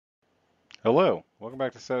Hello, welcome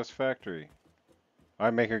back to Satisfactory.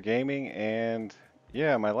 I'm Maker Gaming, and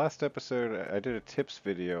yeah, my last episode I did a tips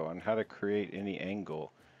video on how to create any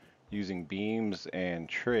angle using beams and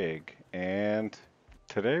trig, and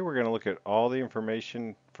today we're going to look at all the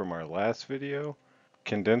information from our last video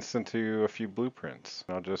condensed into a few blueprints.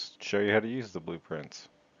 I'll just show you how to use the blueprints.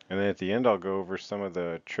 And then at the end I'll go over some of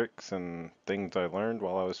the tricks and things I learned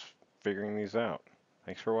while I was figuring these out.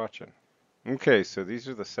 Thanks for watching. Okay, so these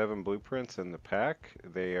are the 7 blueprints in the pack.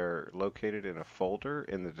 They are located in a folder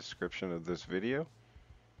in the description of this video.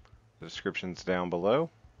 The description's down below,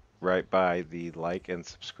 right by the like and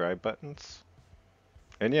subscribe buttons.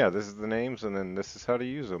 And yeah, this is the names, and then this is how to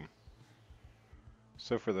use them.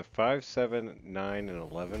 So for the 5, 7, 9,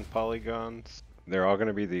 and 11 polygons, they're all going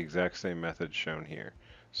to be the exact same method shown here.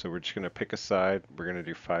 So we're just going to pick a side. We're going to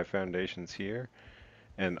do 5 foundations here.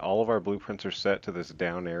 And all of our blueprints are set to this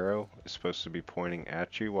down arrow. It's supposed to be pointing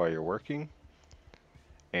at you while you're working.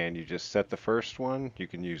 And you just set the first one. You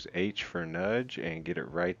can use H for nudge and get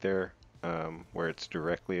it right there where it's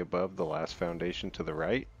directly above the last foundation to the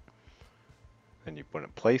right. Then you want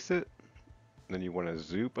to place it. Then you want to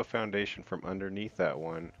zoop a foundation from underneath that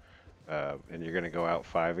one. And you're going to go out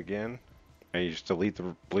 5 again. And you just delete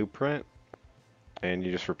the blueprint. And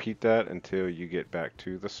you just repeat that until you get back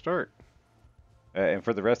to the start. And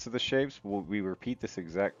for the rest of the shapes, we repeat this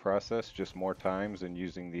exact process just more times and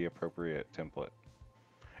using the appropriate template.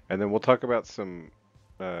 And then we'll talk about some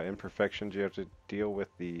imperfections you have to deal with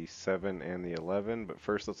the 7 and the 11, but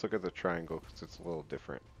first let's look at the triangle because it's a little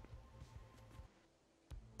different.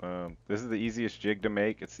 This is the easiest jig to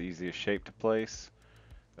make, it's the easiest shape to place.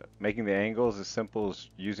 Making the angle is as simple as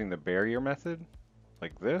using the barrier method,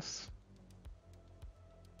 like this.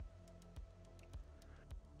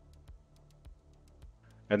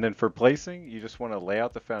 And then for placing, you just want to lay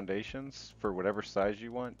out the foundations for whatever size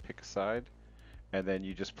you want, pick a side, and then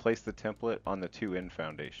you just place the template on the 2 end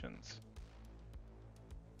foundations.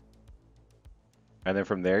 And then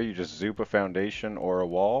from there, you just zoop a foundation or a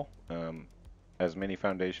wall, as many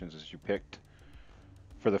foundations as you picked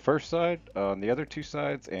for the first side, on the other 2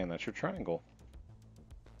 sides, and that's your triangle.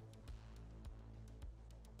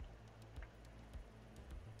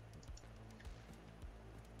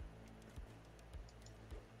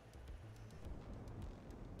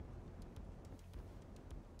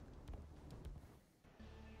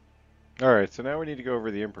 Alright, so now we need to go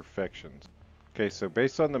over the imperfections. Okay, so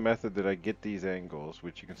based on the method that I get these angles,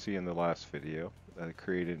 which you can see in the last video, that I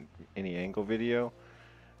created any angle video,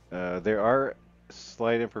 there are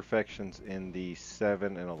slight imperfections in the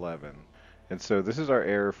 7 and 11. And so this is our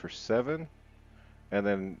error for 7, and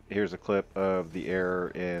then here's a clip of the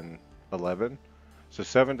error in 11. So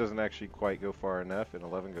 7 doesn't actually quite go far enough, and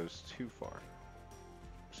 11 goes too far.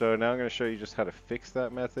 So now I'm going to show you just how to fix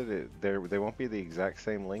that method. They won't be the exact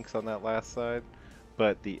same links on that last side,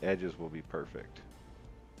 but the edges will be perfect.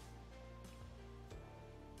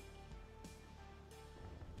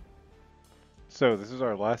 So this is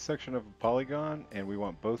our last section of a polygon, and we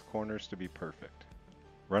want both corners to be perfect.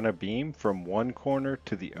 Run a beam from one corner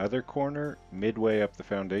to the other corner midway up the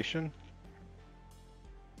foundation.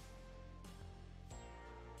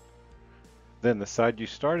 Then the side you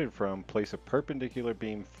started from, place a perpendicular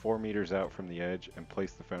beam 4 meters out from the edge and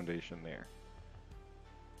place the foundation there.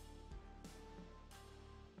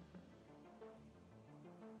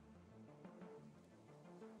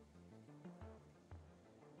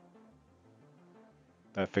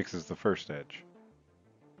 That fixes the first edge.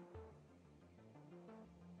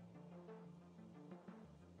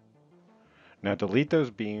 Now delete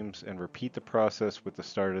those beams and repeat the process with the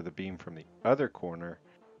start of the beam from the other corner.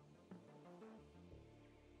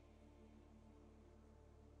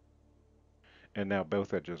 And now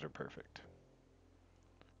both edges are perfect.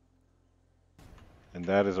 And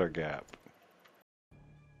that is our gap.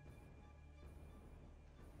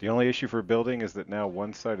 The only issue for building is that now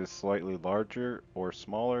one side is slightly larger or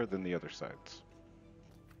smaller than the other sides.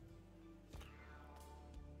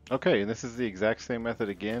 Okay, and this is the exact same method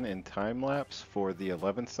again in time lapse for the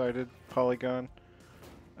 11-sided polygon.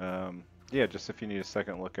 Yeah, just if you need a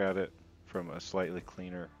second look at it from a slightly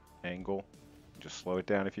cleaner angle, just slow it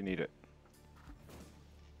down if you need it.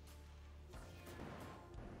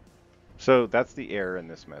 So that's the error in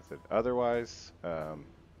this method. Otherwise,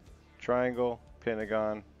 triangle,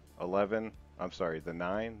 pentagon, 11, I'm sorry, the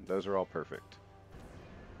 9, those are all perfect.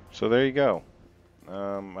 So there you go.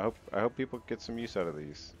 I hope people get some use out of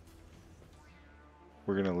these.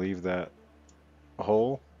 We're gonna leave that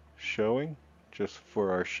hole showing just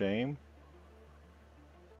for our shame.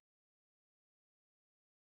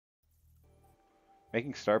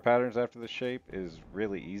 Making star patterns after the shape is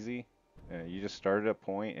really easy. You just start at a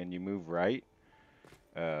point and you move right.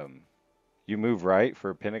 Um, you move right.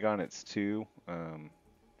 For Pentagon, it's 2.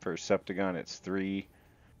 For Septagon, it's 3.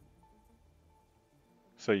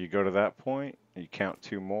 So you go to that point, and you count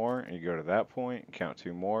 2 more, and you go to that point, count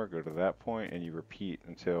 2 more, go to that point, and you repeat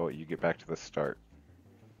until you get back to the start.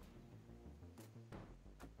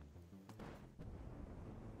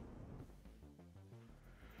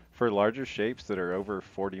 For larger shapes that are over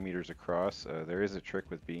 40 meters across, there is a trick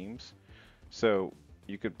with beams. So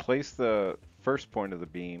you could place the first point of the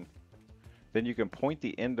beam, then you can point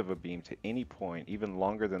the end of a beam to any point, even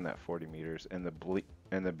longer than that 40 meters, and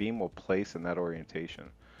the beam will place in that orientation.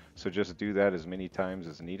 So just do that as many times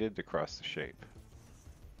as needed to cross the shape.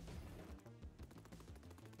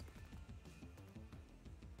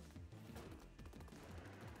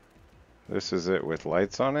 This is it with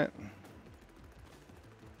lights on it,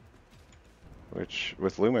 which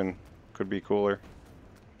with lumen could be cooler.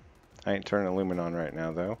 I ain't turning lumen on right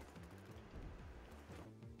now though.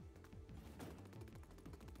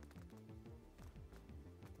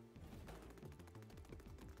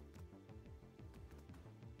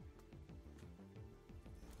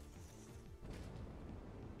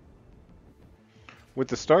 With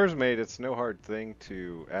the stars made, it's no hard thing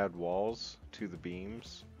to add walls to the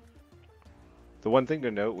beams. The one thing to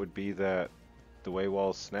note would be that the way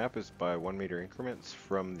walls snap is by 1 meter increments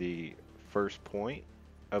from the first point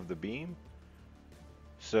of the beam.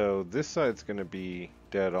 So this side's going to be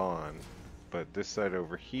dead on, but this side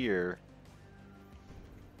over here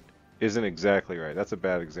isn't exactly right. That's a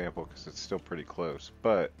bad example because it's still pretty close.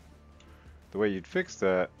 But the way you'd fix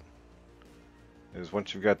that is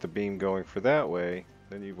once you've got the beam going for that way,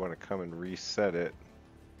 then you want to come and reset it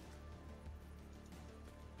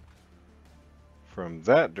from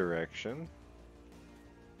that direction.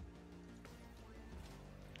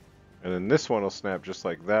 And then this one will snap just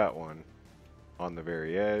like that one on the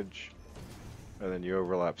very edge. And then you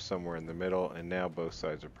overlap somewhere in the middle, and now both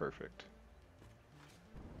sides are perfect.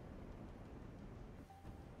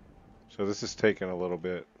 So this is taking a little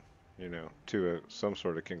bit, you know, to some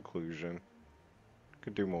sort of conclusion.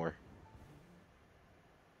 Could do more.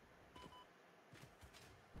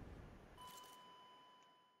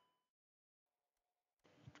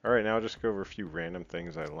 Alright, now I'll just go over a few random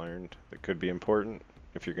things I learned that could be important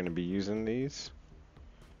if you're going to be using these.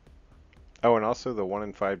 Oh, and also the 1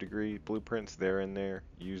 and 5 degree blueprints, they're in there.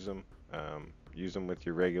 Use them. Use them with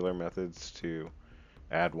your regular methods to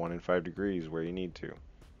add 1 and 5 degrees where you need to.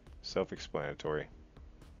 Self-explanatory.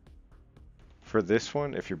 For this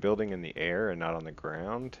one, if you're building in the air and not on the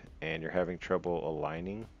ground, and you're having trouble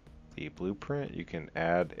aligning the blueprint, you can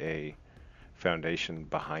add a foundation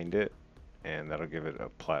behind it, and that'll give it a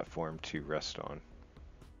platform to rest on.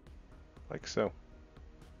 Like so.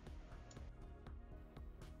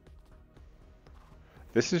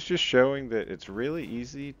 This is just showing that it's really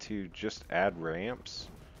easy to just add ramps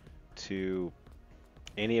to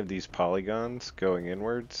any of these polygons going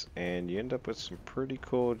inwards, and you end up with some pretty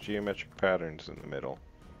cool geometric patterns in the middle.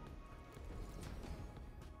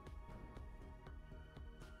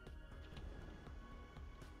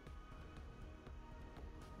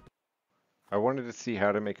 I wanted to see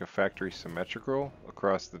how to make a factory symmetrical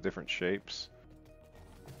across the different shapes.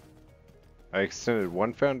 I extended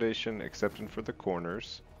one foundation excepting for the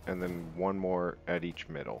corners, and then one more at each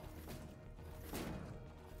middle.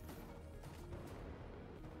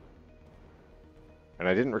 And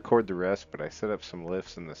I didn't record the rest, but I set up some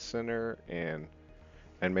lifts in the center and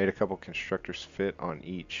made a couple constructors fit on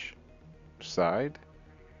each side.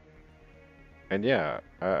 And yeah,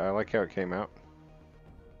 I like how it came out.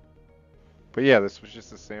 But yeah, this was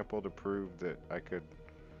just a sample to prove that I could,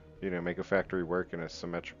 you know, make a factory work in a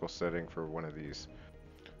symmetrical setting for one of these.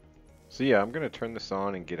 So yeah, I'm going to turn this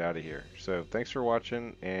on and get out of here. So thanks for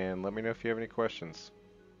watching, and let me know if you have any questions.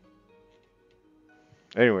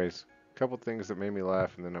 Anyways, a couple things that made me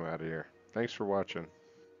laugh, and then I'm out of here. Thanks for watching.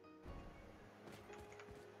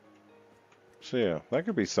 So yeah, that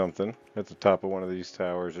could be something at the top of one of these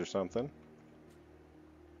towers or something.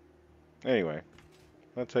 Anyway,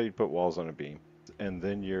 that's how you put walls on a beam. And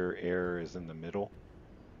then your air is in the middle,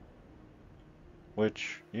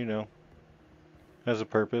 which, you know, has a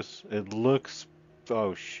purpose. It looks...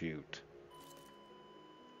 oh shoot.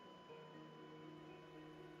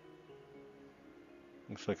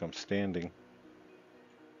 Looks like I'm standing.